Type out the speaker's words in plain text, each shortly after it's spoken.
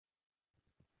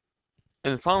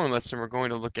In the following lesson, we're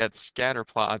going to look at scatter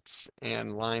plots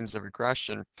and lines of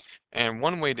regression. And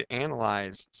one way to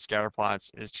analyze scatter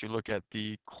plots is to look at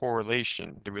the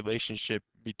correlation, the relationship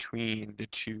between the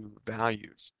two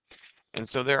values. And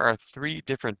so there are three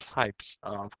different types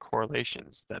of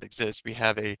correlations that exist. We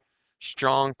have a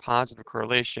strong positive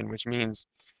correlation, which means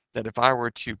that if I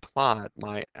were to plot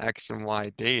my X and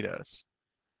Y data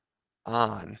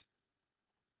on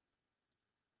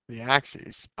the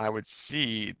axes, I would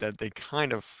see that they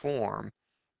kind of form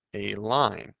a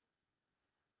line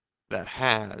that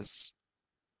has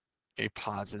a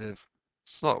positive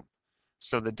slope.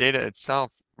 So the data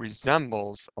itself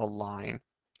resembles a line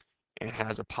and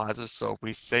has a positive slope.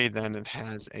 We say then it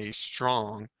has a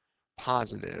strong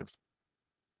positive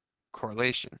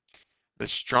correlation. The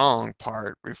strong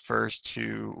part refers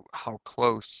to how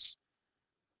close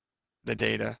the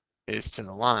data is to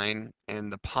the line, and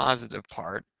the positive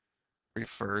part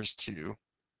refers to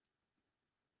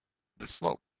the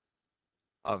slope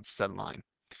of said line.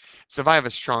 So if I have a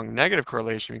strong negative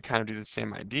correlation, we kind of do the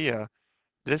same idea.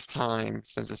 This time,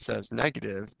 since it says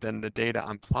negative, then the data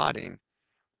I'm plotting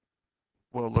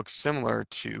will look similar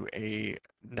to a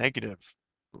negative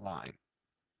line,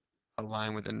 a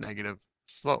line with a negative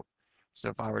slope. So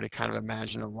if I were to kind of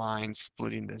imagine a line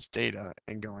splitting this data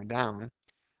and going down,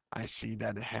 I see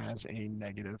that it has a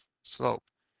negative slope.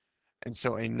 And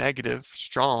so a negative,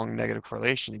 strong negative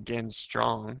correlation, again,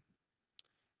 strong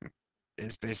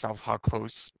is based off how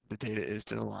close the data is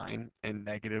to the line, and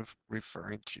negative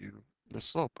referring to the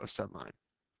slope of said line.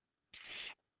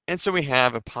 And so we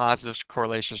have a positive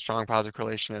correlation, strong positive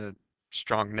correlation, and a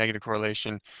strong negative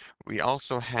correlation. We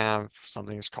also have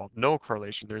something that's called no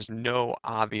correlation. There's no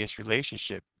obvious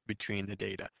relationship between the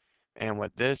data. And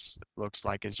what this looks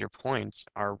like is your points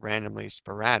are randomly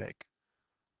sporadic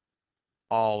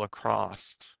all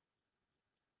across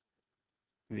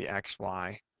the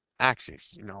XY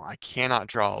axis. I cannot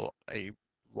draw a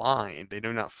line. They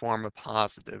do not form a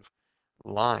positive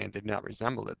line. They do not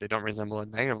resemble it. They don't resemble a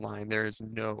negative line. There is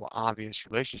no obvious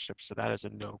relationship, so that is a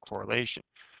no correlation.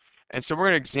 And so we're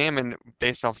going to examine,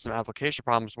 based off some application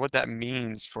problems, what that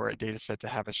means for a data set to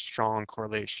have a strong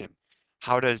correlation.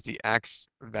 How does the X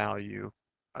value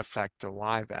affect the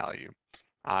Y value?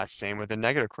 Same with a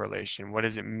negative correlation. What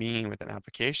does it mean with an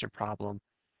application problem,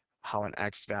 how an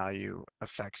X value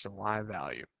affects a Y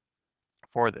value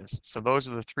for this? So those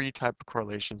are the three type of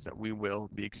correlations that we will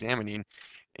be examining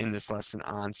in this lesson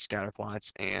on scatter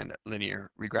plots and linear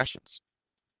regressions.